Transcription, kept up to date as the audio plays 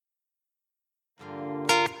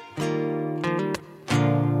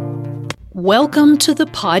Welcome to the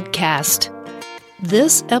podcast.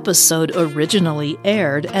 This episode originally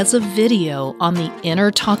aired as a video on the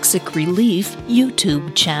Inner Toxic Relief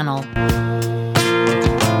YouTube channel.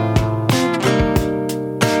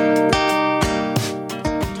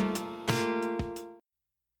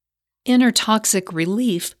 Inner Toxic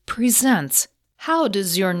Relief presents How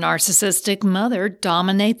Does Your Narcissistic Mother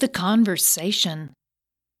Dominate the Conversation?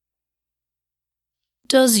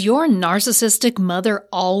 Does your narcissistic mother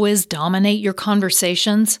always dominate your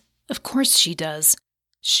conversations? Of course she does.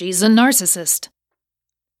 She's a narcissist.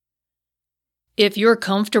 If you're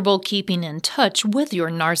comfortable keeping in touch with your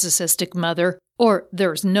narcissistic mother, or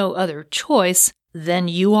there's no other choice, then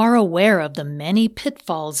you are aware of the many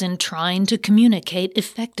pitfalls in trying to communicate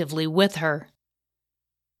effectively with her.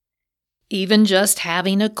 Even just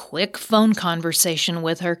having a quick phone conversation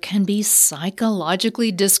with her can be psychologically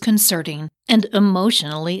disconcerting and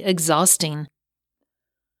emotionally exhausting.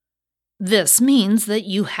 This means that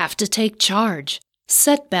you have to take charge,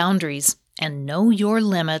 set boundaries, and know your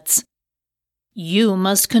limits. You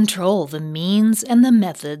must control the means and the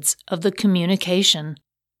methods of the communication.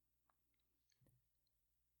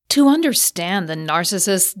 To understand the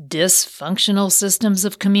narcissist's dysfunctional systems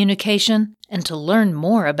of communication and to learn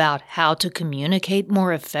more about how to communicate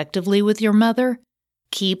more effectively with your mother,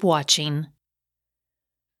 keep watching.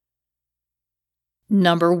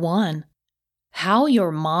 Number 1. How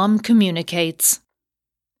your mom communicates.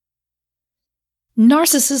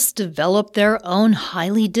 Narcissists develop their own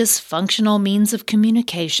highly dysfunctional means of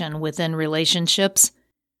communication within relationships.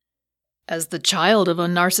 As the child of a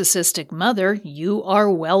narcissistic mother, you are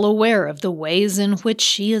well aware of the ways in which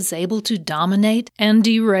she is able to dominate and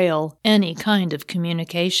derail any kind of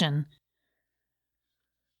communication.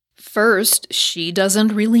 First, she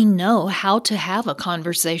doesn't really know how to have a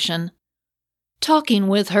conversation. Talking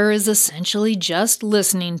with her is essentially just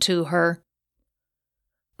listening to her.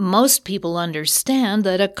 Most people understand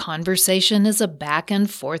that a conversation is a back and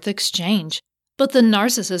forth exchange, but the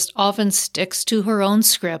narcissist often sticks to her own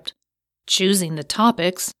script, choosing the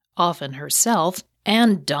topics, often herself,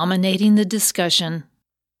 and dominating the discussion.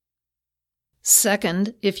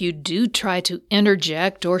 Second, if you do try to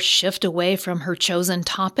interject or shift away from her chosen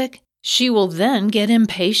topic, she will then get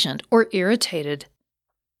impatient or irritated.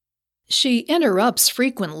 She interrupts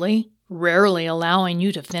frequently, rarely allowing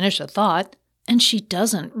you to finish a thought, and she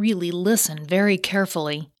doesn't really listen very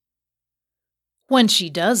carefully. When she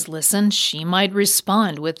does listen, she might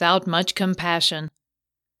respond without much compassion.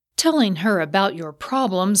 Telling her about your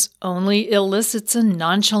problems only elicits a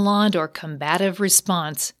nonchalant or combative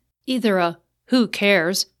response, either a "who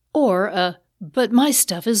cares" or a "but my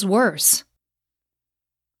stuff is worse."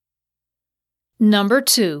 Number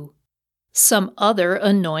 2. Some other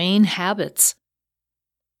annoying habits.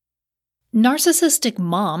 Narcissistic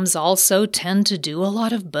moms also tend to do a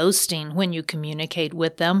lot of boasting when you communicate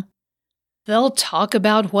with them. They'll talk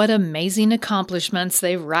about what amazing accomplishments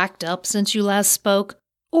they've racked up since you last spoke,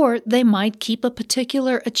 or they might keep a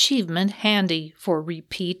particular achievement handy for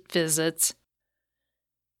repeat visits.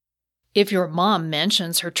 If your mom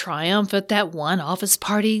mentions her triumph at that one office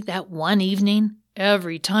party that one evening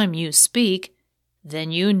every time you speak,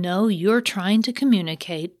 then you know you're trying to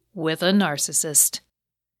communicate with a narcissist.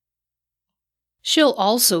 She'll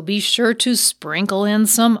also be sure to sprinkle in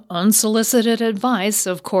some unsolicited advice,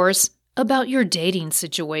 of course, about your dating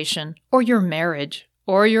situation, or your marriage,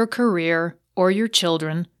 or your career, or your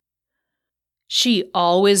children. She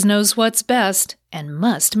always knows what's best and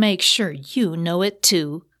must make sure you know it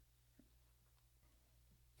too.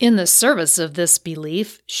 In the service of this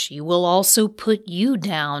belief, she will also put you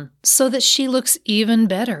down so that she looks even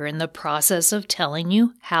better in the process of telling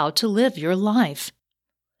you how to live your life.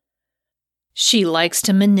 She likes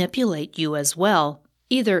to manipulate you as well,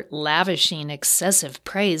 either lavishing excessive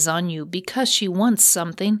praise on you because she wants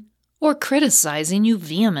something, or criticizing you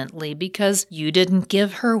vehemently because you didn't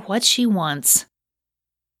give her what she wants.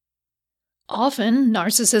 Often,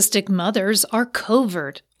 narcissistic mothers are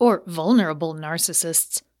covert or vulnerable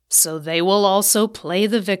narcissists, so they will also play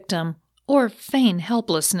the victim or feign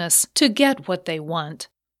helplessness to get what they want.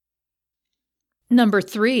 Number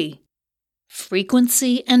 3.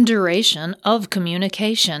 Frequency and duration of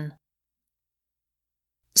communication.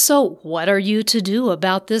 So, what are you to do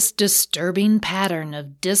about this disturbing pattern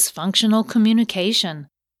of dysfunctional communication?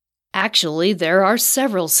 Actually, there are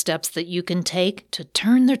several steps that you can take to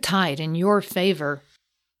turn the tide in your favor.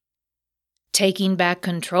 Taking back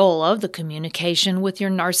control of the communication with your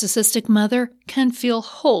narcissistic mother can feel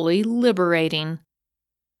wholly liberating.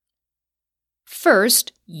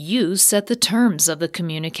 First, you set the terms of the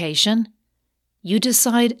communication. You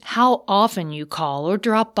decide how often you call or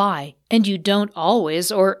drop by, and you don't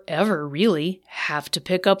always or ever really have to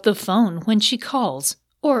pick up the phone when she calls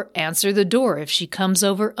or answer the door if she comes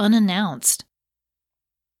over unannounced.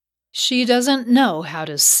 She doesn't know how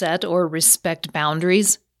to set or respect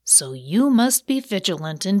boundaries, so you must be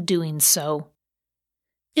vigilant in doing so.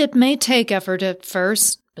 It may take effort at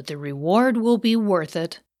first, but the reward will be worth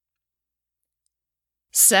it.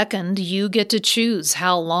 Second, you get to choose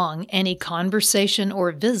how long any conversation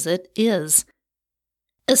or visit is.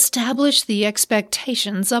 Establish the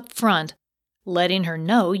expectations up front, letting her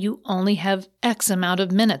know you only have X amount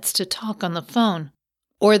of minutes to talk on the phone,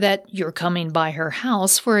 or that you're coming by her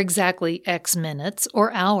house for exactly X minutes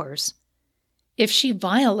or hours. If she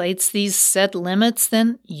violates these set limits,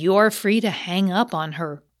 then you are free to hang up on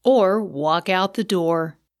her or walk out the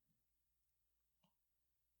door.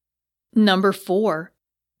 Number 4.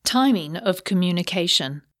 Timing of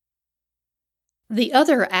communication. The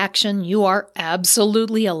other action you are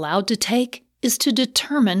absolutely allowed to take is to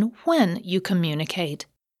determine when you communicate.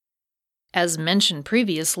 As mentioned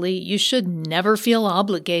previously, you should never feel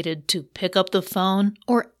obligated to pick up the phone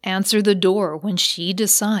or answer the door when she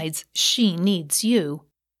decides she needs you.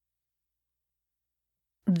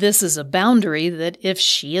 This is a boundary that if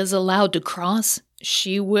she is allowed to cross,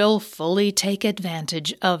 she will fully take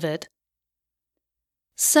advantage of it.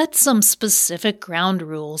 Set some specific ground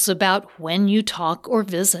rules about when you talk or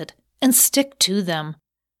visit and stick to them.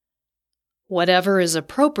 Whatever is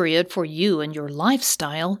appropriate for you and your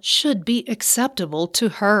lifestyle should be acceptable to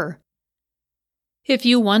her. If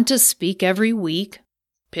you want to speak every week,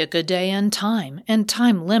 pick a day and time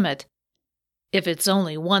limit. If it's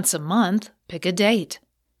only once a month, pick a date.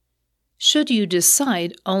 Should you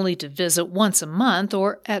decide only to visit once a month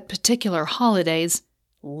or at particular holidays,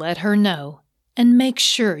 let her know and make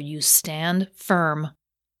sure you stand firm.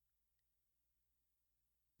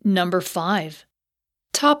 Number 5.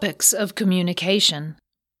 Topics of communication.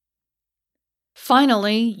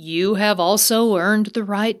 Finally, you have also earned the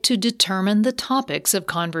right to determine the topics of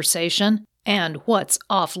conversation and what's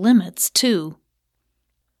off limits, too.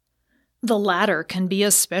 The latter can be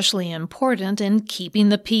especially important in keeping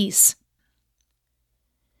the peace.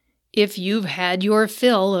 If you've had your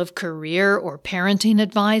fill of career or parenting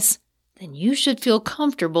advice, then you should feel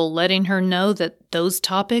comfortable letting her know that those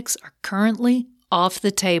topics are currently off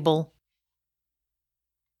the table.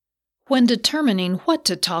 When determining what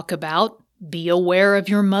to talk about, be aware of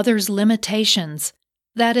your mother's limitations.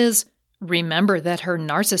 That is, remember that her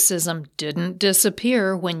narcissism didn't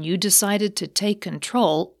disappear when you decided to take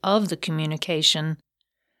control of the communication.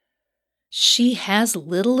 She has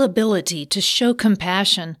little ability to show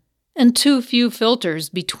compassion and too few filters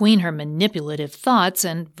between her manipulative thoughts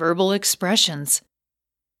and verbal expressions.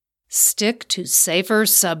 Stick to safer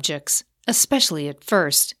subjects, especially at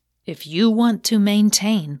first, if you want to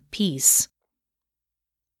maintain peace.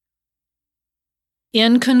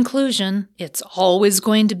 In conclusion, it's always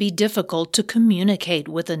going to be difficult to communicate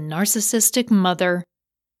with a narcissistic mother.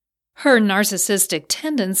 Her narcissistic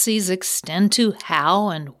tendencies extend to how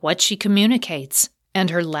and what she communicates, and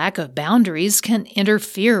her lack of boundaries can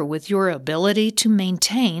interfere with your ability to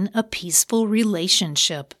maintain a peaceful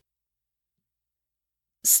relationship.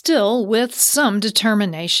 Still, with some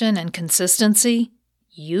determination and consistency,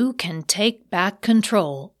 you can take back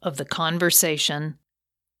control of the conversation.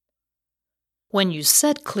 When you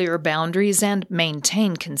set clear boundaries and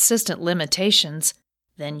maintain consistent limitations,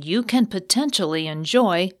 then you can potentially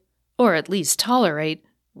enjoy, or at least tolerate,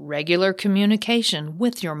 regular communication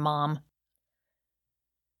with your mom.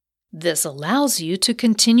 This allows you to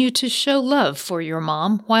continue to show love for your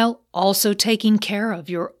mom while also taking care of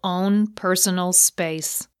your own personal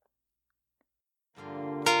space.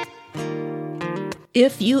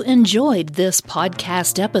 If you enjoyed this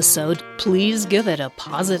podcast episode, please give it a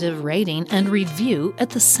positive rating and review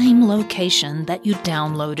at the same location that you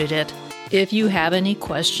downloaded it. If you have any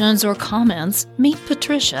questions or comments, meet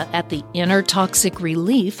Patricia at the Inner Toxic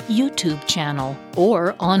Relief YouTube channel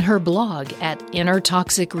or on her blog at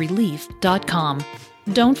innertoxicrelief.com.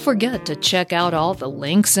 Don't forget to check out all the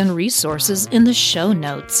links and resources in the show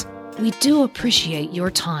notes. We do appreciate your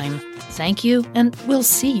time. Thank you, and we'll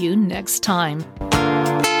see you next time.